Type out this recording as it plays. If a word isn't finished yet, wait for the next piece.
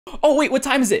Oh, wait, what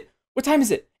time is it? What time is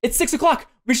it? It's 6 o'clock.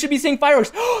 We should be seeing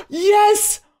fireworks.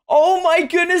 Yes! Oh my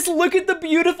goodness, look at the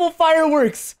beautiful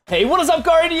fireworks. Hey, what is up,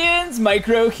 Guardians?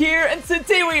 Micro here, and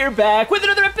today we are back with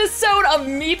another episode of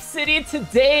Meep City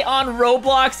today on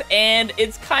Roblox, and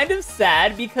it's kind of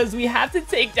sad because we have to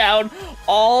take down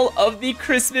all of the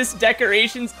Christmas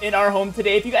decorations in our home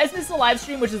today. If you guys missed the live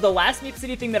stream, which is the last Meep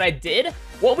City thing that I did,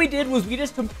 what we did was we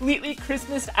just completely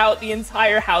Christmased out the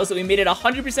entire house, and we made it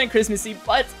 100% Christmassy,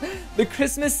 but the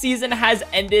Christmas season has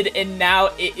ended, and now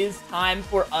it is time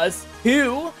for us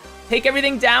to take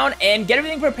everything down and get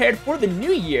everything prepared for the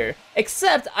new year.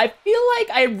 Except, I feel like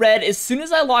I read as soon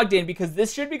as I logged in, because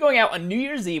this should be going out on New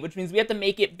Year's Eve, which means we have to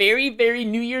make it very, very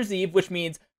New Year's Eve, which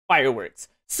means fireworks.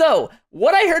 So,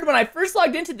 what I heard when I first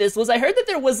logged into this was I heard that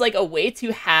there was like a way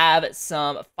to have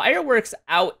some fireworks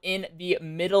out in the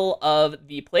middle of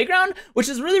the playground, which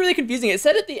is really, really confusing. It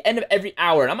said at the end of every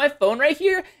hour, and on my phone right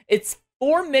here, it's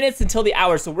 4 minutes until the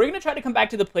hour. So we're gonna try to come back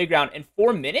to the playground in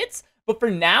 4 minutes. But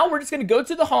for now, we're just going to go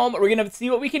to the home, we're going to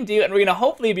see what we can do, and we're going to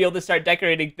hopefully be able to start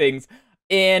decorating things,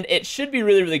 and it should be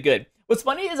really, really good. What's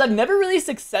funny is I've never really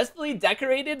successfully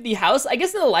decorated the house. I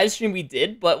guess in the live stream we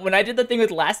did, but when I did the thing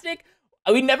with Elastic,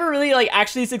 we never really like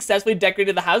actually successfully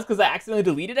decorated the house because I accidentally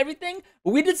deleted everything.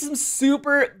 But we did some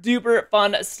super duper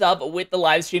fun stuff with the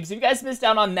live stream. So if you guys missed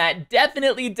out on that,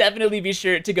 definitely be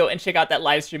sure to go and check out that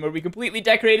live stream where we completely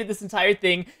decorated this entire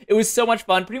thing. It was so much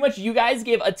fun. Pretty much you guys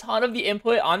gave a ton of the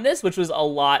input on this, which was a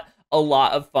lot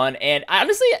of fun, and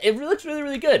honestly, it looks really,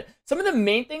 really good. Some of the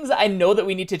main things that I know that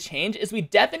we need to change is we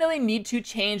definitely need to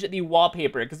change the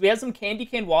wallpaper, because we have some candy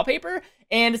cane wallpaper,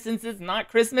 and since it's not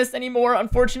Christmas anymore,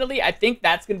 unfortunately, I think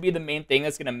that's going to be the main thing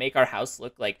that's going to make our house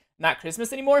look like not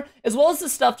Christmas anymore, as well as the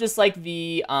stuff just like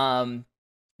the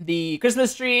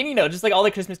Christmas tree and, you know, just like all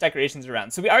the Christmas decorations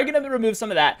around. So we are going to remove some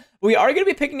of that. But we are going to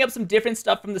be picking up some different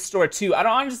stuff from the store too. I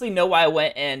don't honestly know why I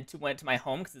went to my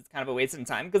home, because it's kind of a waste of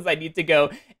time, because I need to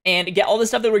go and get all the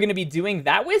stuff that we're going to be doing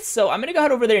that with. So I'm going to go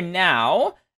head over there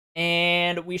now,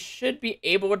 and we should be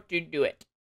able to do it.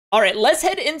 All right, let's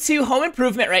head into home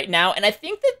improvement right now, and I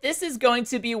think that this is going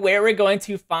to be where we're going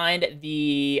to find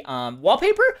the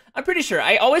wallpaper. I'm pretty sure.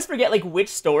 I always forget like which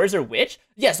stores are which.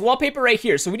 Yes, wallpaper right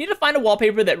here. So we need to find a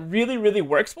wallpaper that really, really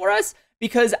works for us,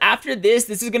 because after this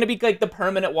is going to be like the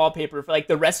permanent wallpaper for like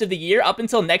the rest of the year up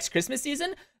until next Christmas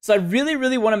season. So I really,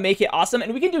 really want to make it awesome,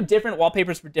 and we can do different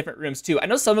wallpapers for different rooms too. I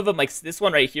know some of them, like this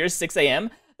one right here, 6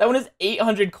 a.m. That one is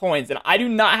 800 coins, and I do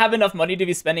not have enough money to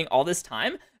be spending all this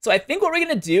time. So I think what we're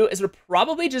going to do is we're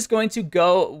probably just going to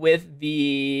go with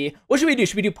the... What should we do?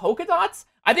 Should we do polka dots?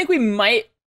 I think we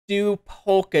might do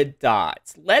polka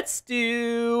dots. Let's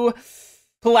do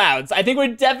clouds. I think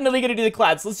we're definitely going to do the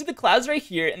clouds. So let's do the clouds right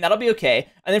here, and that'll be okay.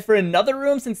 And then for another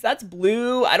room, since that's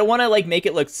blue, I don't want to like make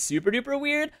it look super duper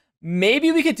weird.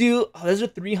 Maybe we could do... Oh, those are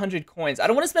 300 coins. I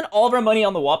don't want to spend all of our money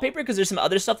on the wallpaper because there's some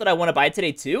other stuff that I want to buy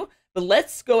today too. But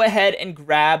let's go ahead and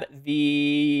grab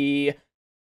the...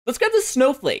 Let's grab the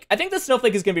snowflake. I think the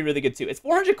snowflake is going to be really good too. It's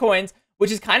 400 coins,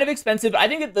 which is kind of expensive, but I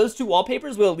think that those two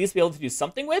wallpapers will at least be able to do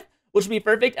something with, which will be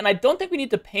perfect. And I don't think we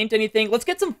need to paint anything. Let's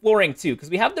get some flooring too, because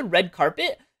we have the red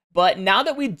carpet. But now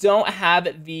that we don't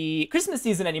have the Christmas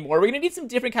season anymore, we're going to need some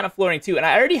different kind of flooring too. And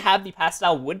I already have the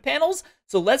pastel wood panels.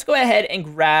 So let's go ahead and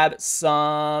grab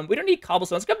some... We don't need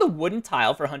cobblestone. Let's grab the wooden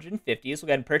tile for 150. So we'll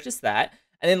go ahead and purchase that.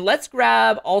 And then let's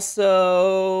grab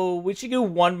also... We should do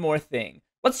one more thing.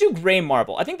 Let's do gray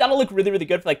marble. I think that'll look really, really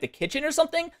good for like the kitchen or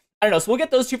something. I don't know, so we'll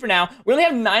get those two for now. We only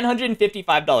have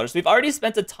 $955. So we've already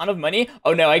spent a ton of money.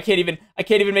 Oh no, I can't even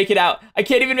make it out. I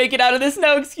can't even make it out of this.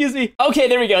 No, excuse me. Okay,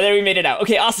 there we go. There, we made it out.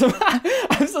 Okay, awesome.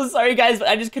 I'm so sorry, guys, but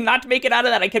I just could not make it out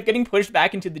of that. I kept getting pushed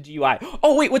back into the GUI.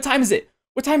 Oh wait, what time is it?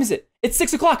 What time is it? It's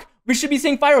 6 o'clock. We should be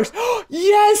seeing fireworks.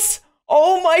 Yes!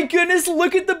 Oh my goodness,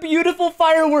 look at the beautiful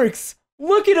fireworks.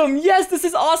 Look at them. Yes, this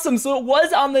is awesome. So it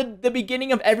was on the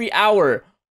beginning of every hour.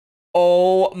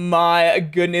 Oh my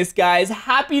goodness, guys.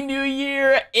 Happy New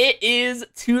Year. It is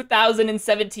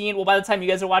 2017. Well, by the time you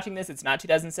guys are watching this, it's not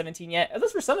 2017 yet. At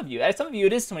least for some of you. Some of you,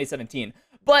 it is 2017.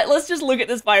 But let's just look at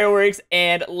this fireworks,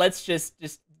 and let's just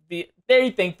be very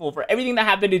thankful for everything that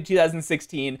happened in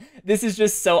 2016. This is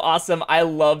just so awesome. I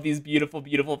love these beautiful,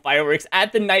 beautiful fireworks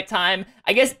at the nighttime.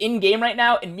 I guess in-game right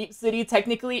now, in Meep City,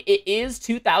 technically, it is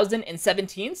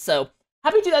 2017. So,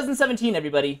 happy 2017,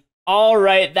 everybody. All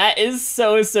right, that is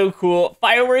so cool.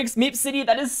 Fireworks, Meep City,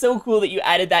 that is so cool that you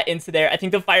added that into there. I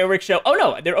think the fireworks show... Oh,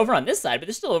 no, they're over on this side, but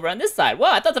they're still over on this side.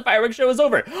 Wow, I thought the fireworks show was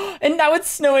over. And now it's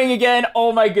snowing again.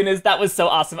 Oh, my goodness, that was so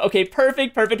awesome. Okay,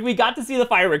 perfect. We got to see the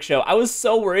fireworks show. I was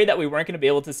so worried that we weren't going to be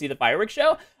able to see the fireworks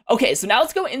show. Okay, so now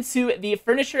let's go into the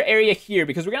furniture area here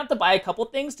because we're gonna have to buy a couple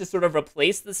things to sort of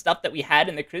replace the stuff that we had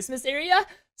in the Christmas area.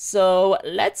 So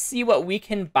let's see what we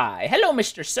can buy. Hello,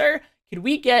 Mr. Sir. Could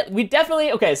we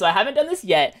definitely, okay, so I haven't done this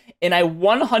yet, and I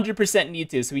 100% need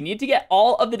to. So we need to get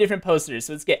all of the different posters.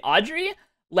 So let's get Audrey,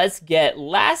 let's get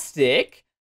Lastic,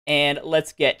 and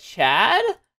let's get Chad,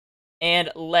 and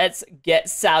let's get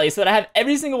Sally. So that I have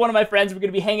every single one of my friends. We're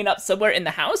gonna be hanging up somewhere in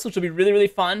the house, which will be really, really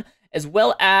fun, as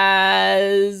well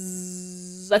as,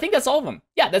 I think that's all of them.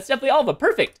 Yeah, that's definitely all of them.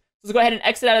 Perfect. So let's go ahead and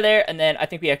exit out of there, and then I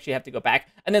think we actually have to go back.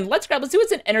 And then let's see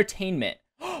what's in entertainment.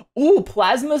 Ooh,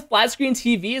 Plasma flat screen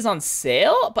TV is on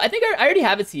sale, but I think I already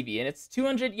have a TV, and it's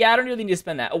 200. Yeah, I don't really need to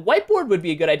spend that. A whiteboard would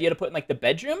be a good idea to put in, like, the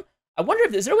bedroom. I wonder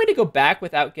if, is there a way to go back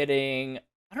without getting,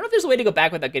 I don't know if there's a way to go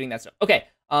back without getting that stuff. Okay,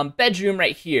 bedroom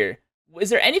right here. Is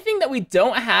there anything that we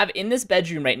don't have in this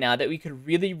bedroom right now that we could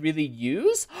really, really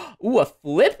use? Ooh, a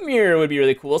flip mirror would be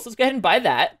really cool, so let's go ahead and buy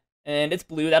that. And it's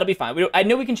blue, that'll be fine. I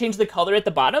know we can change the color at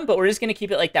the bottom, but we're just gonna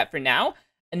keep it like that for now.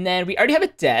 And then we already have a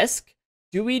desk.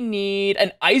 Do we need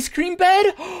an ice cream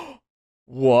bed?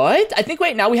 What? I think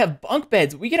right now we have bunk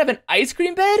beds. We could have an ice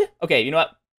cream bed? Okay, you know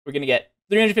what? We're gonna get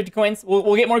 350 coins.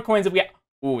 We'll get more coins if we get...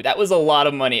 Ooh, that was a lot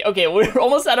of money. Okay, we're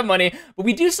almost out of money, but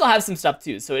we do still have some stuff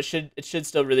too, so it should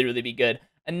still really, really be good.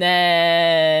 And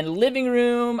then living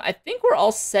room. I think we're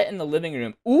all set in the living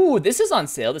room. Ooh, this is on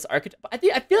sale, this architect. I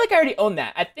feel like I already own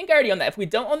that. I think I already own that. If we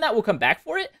don't own that, we'll come back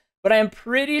for it. But I am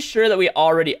pretty sure that we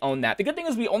already own that. The good thing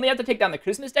is we only have to take down the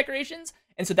Christmas decorations,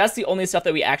 and so that's the only stuff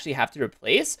that we actually have to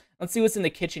replace. Let's see what's in the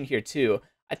kitchen here too.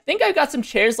 I think I got some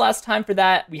chairs last time for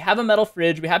that. We have a metal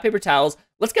fridge. We have paper towels.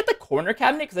 Let's get the corner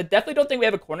cabinet, because I definitely don't think we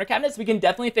have a corner cabinet, so we can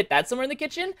definitely fit that somewhere in the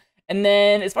kitchen. And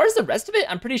then as far as the rest of it,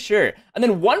 I'm pretty sure. And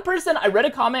then one person, I read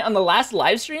a comment on the last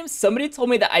live stream, somebody told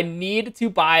me that I need to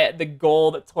buy the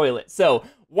gold toilet. So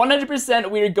 100%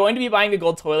 we are going to be buying the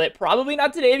gold toilet. Probably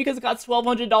not today because it costs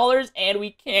 $1,200 and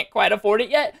we can't quite afford it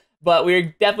yet. But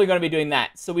we're definitely going to be doing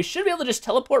that. So we should be able to just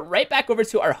teleport right back over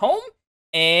to our home.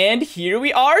 And here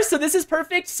we are. So this is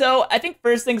perfect. So I think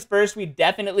first things first, we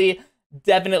definitely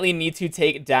need to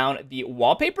take down the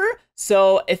wallpaper.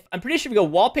 So if I'm pretty sure we go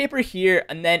wallpaper here,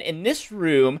 and then in this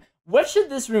room, what should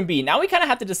this room be? Now we kind of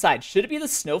have to decide. Should it be the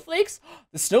snowflakes?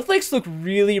 The snowflakes look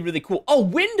really, really cool. Oh,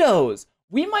 windows.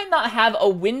 We might not have a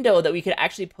window that we could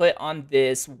actually put on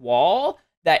this wall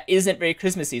that isn't very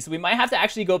Christmassy. So we might have to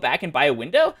actually go back and buy a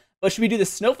window. But should we do the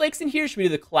snowflakes in here? Should we do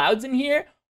the clouds in here?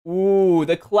 Ooh,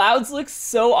 the clouds look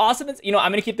so awesome. You know,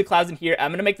 I'm gonna keep the clouds in here.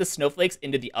 I'm gonna make the snowflakes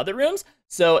into the other rooms.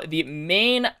 So the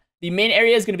main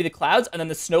area is gonna be the clouds, and then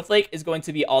the snowflake is going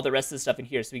to be all the rest of the stuff in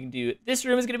here. So we can do, this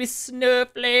room is gonna be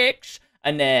snowflakes,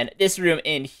 and then this room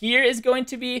in here is going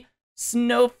to be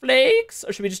snowflakes.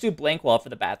 Or should we just do a blank wall for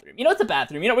the bathroom? You know, it's a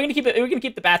bathroom. You know, we're gonna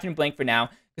keep the bathroom blank for now,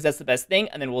 because that's the best thing.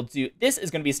 And then we'll do, this is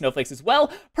gonna be snowflakes as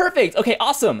well. Perfect. Okay,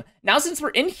 awesome. Now since we're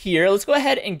in here, let's go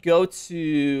ahead and go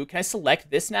to, can I select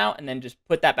this now and then just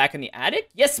put that back in the attic?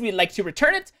 Yes, we'd like to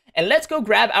return it. And let's go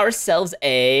grab ourselves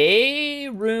a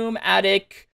room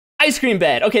attic ice cream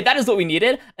bed. Okay, that is what we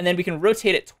needed. And then we can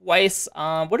rotate it twice.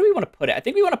 Where do we want to put it? I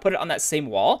think we want to put it on that same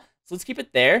wall. So let's keep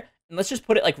it there. And let's just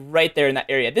put it like right there in that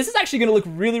area. This is actually gonna look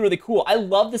really, really cool. I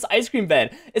love this ice cream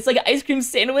bed. It's like an ice cream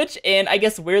sandwich, and I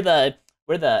guess we're the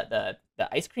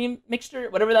ice cream mixture,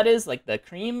 whatever that is, like the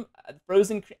cream,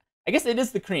 frozen cream. I guess it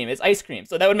is the cream. It's ice cream,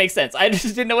 so that would make sense. I just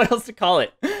didn't know what else to call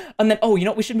it. And then, oh, you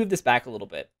know, we should move this back a little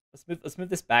bit. Let's move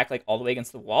this back like all the way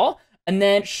against the wall. And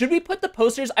then should we put the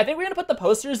posters? I think we're gonna put the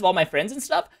posters of all my friends and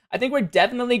stuff. I think we're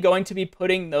definitely going to be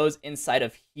putting those inside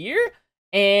of here.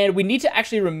 And we need to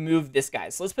actually remove this guy.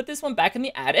 So let's put this one back in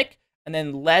the attic. And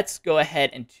then let's go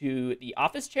ahead into the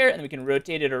office chair, and then we can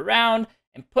rotate it around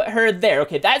and put her there.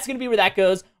 Okay, that's gonna be where that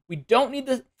goes. We don't need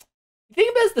the,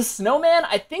 think of it as the snowman.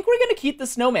 I think we're gonna keep the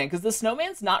snowman because the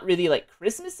snowman's not really like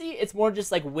Christmassy. It's more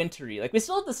just like wintry. Like we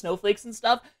still have the snowflakes and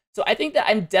stuff. So I think that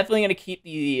I'm definitely gonna keep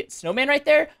the snowman right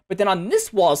there. But then on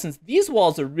this wall, since these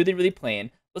walls are really, really plain,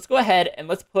 let's go ahead and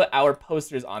let's put our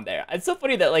posters on there. It's so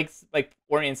funny that like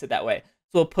orients it that way.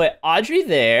 So we'll put Audrey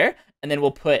there, and then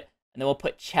we'll put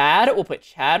Chad. We'll put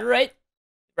Chad right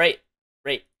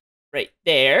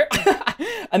there.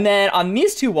 And then on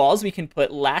these two walls, we can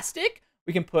put Lastic.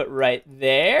 We can put right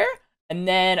there. And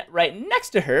then right next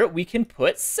to her, we can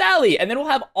put Sally. And then we'll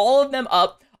have all of them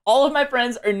up. All of my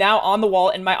friends are now on the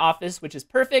wall in my office, which is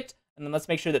perfect. And then let's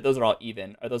make sure that those are all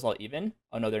even. Are those all even?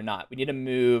 Oh, no, they're not. We need to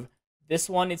move. This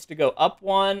one needs to go up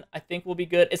one. I think we'll be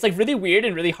good. It's like really weird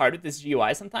and really hard with this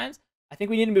GUI sometimes. I think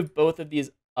we need to move both of these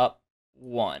up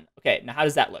 1. Okay, now how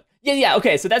does that look? Yeah,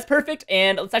 okay, so that's perfect.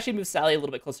 And let's actually move Sally a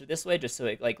little bit closer this way just so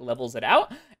it like levels it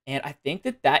out. And I think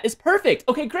that that is perfect.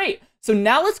 Okay, great. So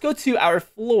now let's go to our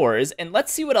floors and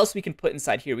let's see what else we can put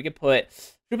inside here. We could put,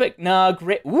 no,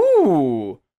 gray,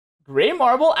 ooh. Gray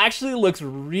marble actually looks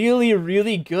really,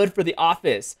 really good for the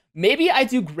office. Maybe I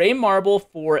do gray marble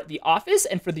for the office,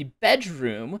 and for the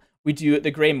bedroom, we do the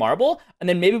gray marble, and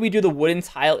then maybe we do the wooden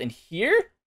tile in here.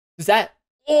 Does that...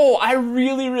 Oh, I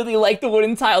really, really like the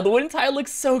wooden tile. The wooden tile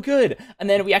looks so good. And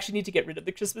then we actually need to get rid of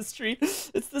the Christmas tree.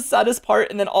 It's the saddest part.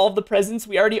 And then all of the presents.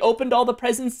 We already opened all the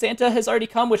presents. Santa has already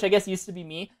come, which I guess used to be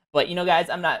me. But, you know, guys,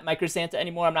 I'm not Micro Santa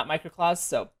anymore. I'm not Micro Claus,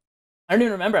 so... I don't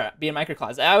even remember being Micro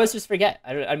Claus. I always just forget.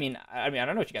 I mean, I don't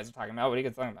know what you guys are talking about. What are you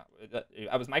guys talking about?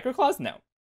 I was Micro Claus? No.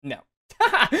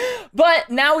 But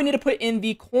now we need to put in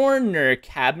the corner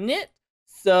cabinet.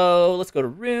 So let's go to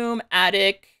room,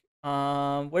 attic.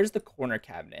 Where's the corner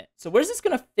cabinet? So where's this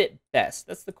gonna fit best?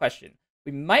 That's the question.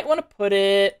 We might want to put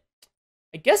it,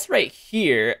 I guess, right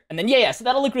here. And then yeah. So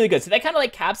that'll look really good. So that kind of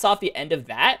like caps off the end of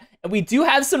that. And we do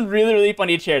have some really, really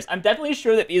funny chairs. I'm definitely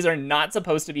sure that these are not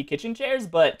supposed to be kitchen chairs,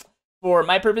 but for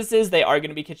my purposes, they are going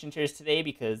to be kitchen chairs today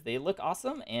because they look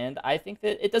awesome, and I think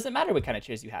that it doesn't matter what kind of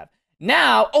chairs you have.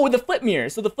 Now, oh, the flip mirror.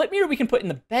 So the flip mirror we can put in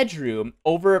the bedroom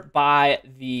over by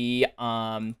the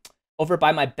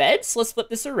my bed. So let's flip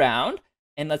this around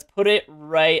and let's put it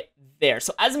right there.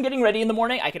 So as I'm getting ready in the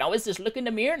morning, I can always just look in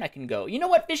the mirror and I can go, you know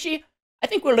what, Fishy? I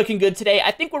think we're looking good today. I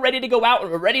think we're ready to go out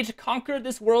and we're ready to conquer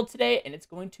this world today, and it's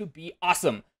going to be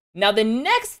awesome. Now, the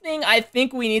next thing I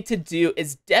think we need to do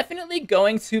is definitely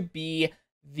going to be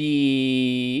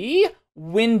the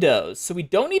windows. So we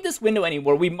don't need this window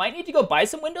anymore. We might need to go buy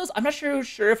some windows. I'm not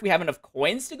sure if we have enough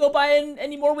coins to go buy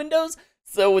any more windows.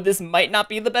 So this might not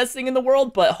be the best thing in the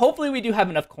world, but hopefully we do have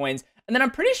enough coins. And then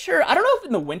I'm pretty sure, I don't know if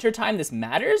in the wintertime this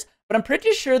matters, but I'm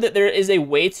pretty sure that there is a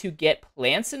way to get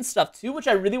plants and stuff too, which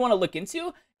I really want to look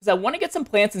into, because I want to get some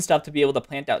plants and stuff to be able to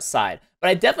plant outside. But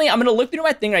I'm going to look through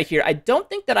my thing right here. I don't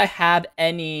think that I have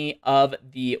any of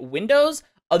the windows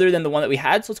other than the one that we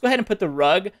had. So let's go ahead and put the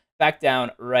rug back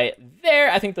down right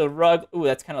there. I think the rug, ooh,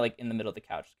 that's kind of like in the middle of the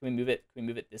couch. Can we move it? Can we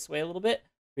move it this way a little bit?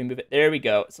 Can we move it? There we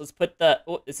go. So let's put the,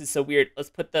 oh, this is so weird. Let's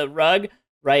put the rug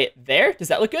right there. Does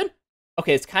that look good?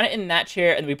 Okay, it's kind of in that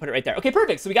chair, and we put it right there. Okay,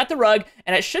 perfect. So we got the rug,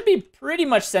 and it should be pretty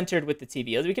much centered with the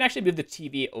TV. We can actually move the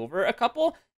TV over a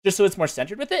couple, just so it's more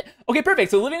centered with it. Okay,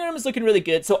 perfect. So the living room is looking really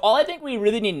good. So all I think we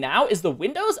really need now is the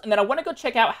windows, and then I want to go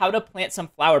check out how to plant some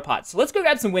flower pots. So let's go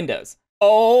grab some windows.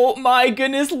 Oh my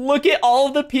goodness, look at all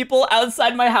of the people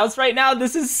outside my house right now.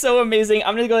 This is so amazing.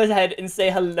 I'm going to go ahead and say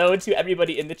hello to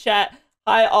everybody in the chat.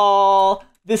 Hi, all.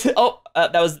 This is,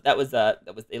 that was a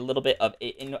little bit of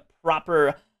an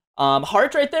improper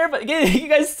heart right there, but again, thank you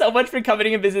guys so much for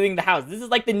coming and visiting the house. This is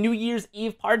like the New Year's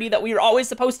Eve party that we were always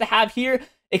supposed to have here,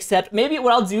 except maybe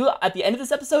what I'll do at the end of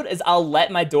this episode is I'll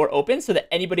let my door open so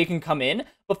that anybody can come in.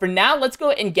 But for now, let's go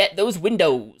and get those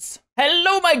windows.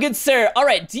 Hello, my good sir. All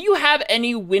right, do you have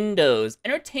any windows?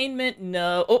 Entertainment,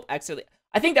 no. Oh, actually,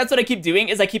 I think that's what I keep doing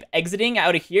is I keep exiting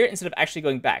out of here instead of actually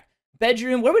going back.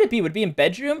 Bedroom, where would it be? Would it be in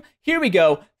bedroom? Here we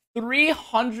go.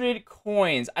 300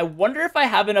 coins. I wonder if I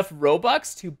have enough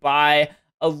Robux to buy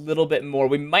a little bit more.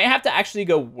 We might have to actually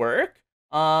go work.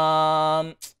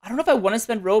 I don't know if I want to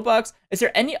spend Robux. Is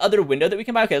there any other window that we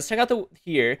can buy? Okay, let's check out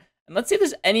here. And let's see if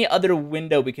there's any other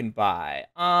window we can buy.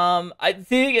 I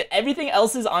think everything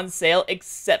else is on sale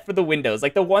except for the windows.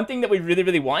 Like the one thing that we really,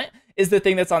 really want is the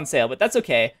thing that's on sale, but that's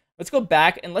okay. Let's go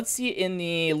back and let's see in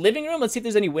the living room. Let's see if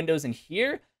there's any windows in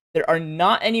here. There are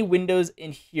not any windows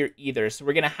in here either. So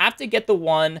we're going to have to get the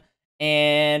one,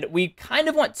 and we kind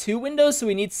of want 2 windows, so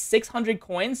we need 600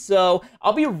 coins. So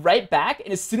I'll be right back,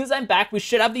 and as soon as I'm back, we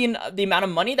should have the amount of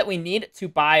money that we need to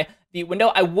buy the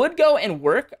window. I would go and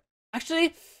work.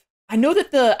 Actually, I know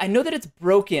that it's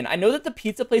broken. I know that the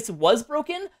pizza place was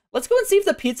broken. Let's go and see if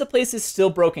the pizza place is still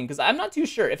broken, because I'm not too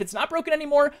sure. If it's not broken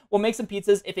anymore, we'll make some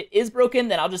pizzas. If it is broken,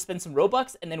 then I'll just spend some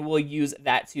Robux, and then we'll use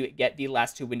that to get the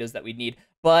last 2 windows that we need.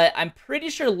 But I'm pretty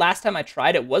sure last time I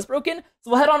tried, it was broken. So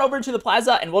we'll head on over to the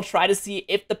plaza, and we'll try to see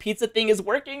if the pizza thing is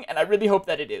working, and I really hope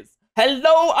that it is.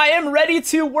 Hello, I am ready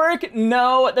to work.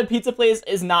 No, the pizza place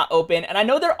is not open, and I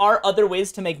know there are other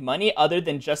ways to make money other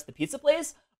than just the pizza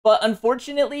place, but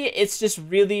unfortunately, it's just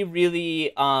really,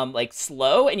 really, like,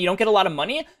 slow, and you don't get a lot of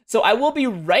money. So I will be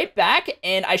right back,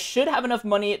 and I should have enough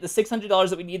money, the $600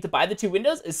 that we need to buy the 2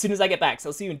 windows, as soon as I get back. So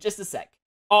I'll see you in just a sec.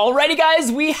 Alrighty,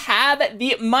 guys, we have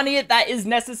the money that is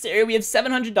necessary. We have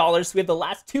 $700, so we have the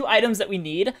last 2 items that we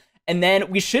need, and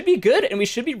then we should be good, and we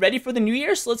should be ready for the new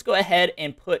year. So let's go ahead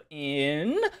and put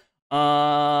in,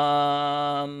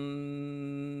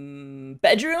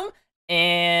 bedroom.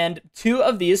 and 2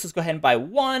 of these. Let's go ahead and buy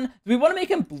 1. Do we want to make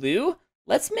them blue?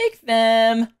 Let's make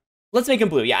them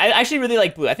blue. Yeah, I actually really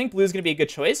like blue. I think blue is going to be a good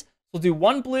choice. We'll do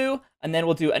 1 blue, and then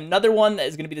we'll do another one that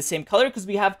is going to be the same color because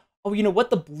we have, oh, you know what?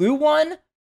 The blue one?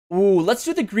 Ooh, let's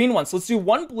do the green one. So let's do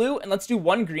 1 blue and let's do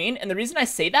 1 green. And the reason I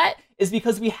say that is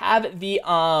because we have the,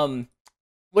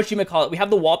 whatchamacallit, we have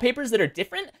the wallpapers that are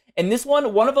different. And this one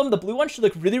of them, the blue one, should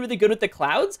look really, really good with the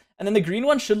clouds. And then the green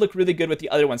one should look really good with the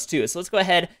other ones too. So let's go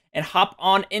ahead and hop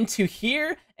on into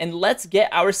here and let's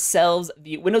get ourselves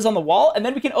the windows on the wall. And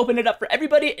then we can open it up for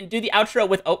everybody and do the outro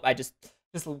with, oh, I just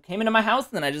came into my house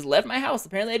and then I just left my house.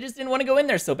 Apparently I just didn't want to go in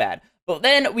there so bad. But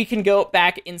then we can go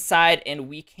back inside and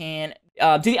we can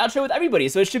do the outro with everybody.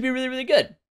 So it should be really, really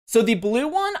good. So the blue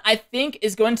one, I think,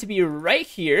 is going to be right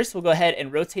here. So we'll go ahead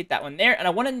and rotate that one there. And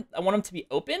I want them to be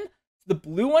open. So the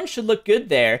blue one should look good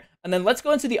there. And then let's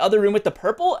go into the other room with the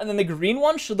purple. And then the green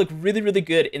one should look really, really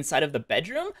good inside of the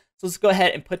bedroom. So let's go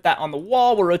ahead and put that on the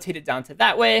wall. We'll rotate it down to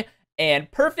that way.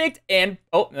 And perfect. And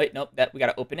oh wait, nope, that we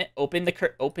gotta open it. Open the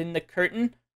curtain.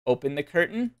 Open the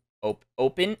curtain.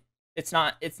 Open. It's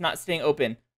not staying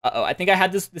open. Uh-oh, I think I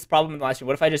had this problem in the last one.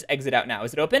 What if I just exit out now?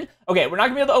 Is it open? Okay, we're not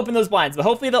gonna be able to open those blinds, but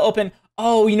hopefully they'll open.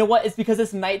 Oh, you know what? It's because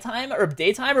it's nighttime or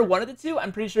daytime or one of the two.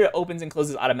 I'm pretty sure it opens and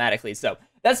closes automatically. So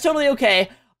that's totally okay.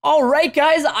 All right,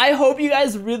 guys, I hope you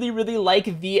guys really, really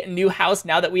like the new house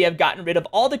now that we have gotten rid of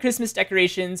all the Christmas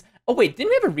decorations. Oh, wait, didn't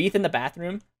we have a wreath in the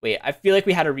bathroom? Wait, I feel like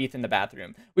we had a wreath in the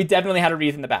bathroom. We definitely had a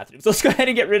wreath in the bathroom. So let's go ahead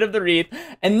and get rid of the wreath.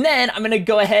 And then I'm going to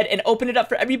go ahead and open it up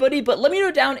for everybody. But let me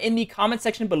know down in the comment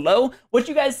section below what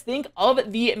you guys think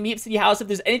of the Meep City house. If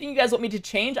there's anything you guys want me to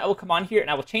change, I will come on here and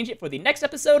I will change it for the next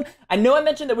episode. I know I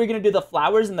mentioned that we're going to do the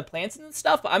flowers and the plants and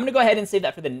stuff, but I'm going to go ahead and save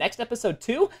that for the next episode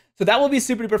too. So that will be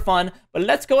super, super fun. But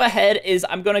let's go ahead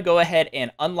I'm going to go ahead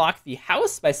and unlock the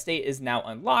house. My state is now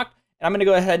unlocked. And I'm going to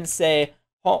go ahead and say,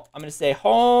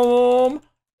 home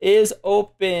is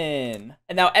open.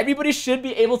 And now everybody should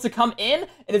be able to come in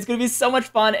and it's going to be so much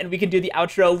fun and we can do the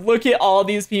outro. Look at all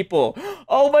these people.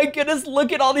 Oh my goodness,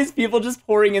 look at all these people just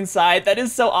pouring inside. That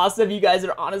is so awesome. You guys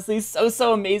are honestly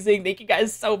so amazing. Thank you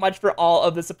guys so much for all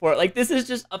of the support. Like, this is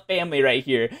just a family right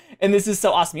here. And this is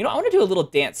so awesome. You know, I want to do a little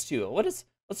dance too. Let's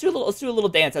do a little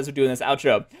dance as we're doing this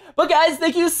outro. But guys,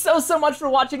 thank you so much for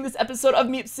watching this episode of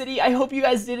Meep City. I hope you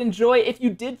guys did enjoy. If you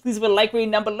did, please leave a like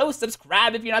rating down below.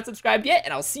 Subscribe if you're not subscribed yet.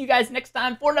 And I'll see you guys next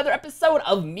time for another episode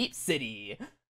of Meep City.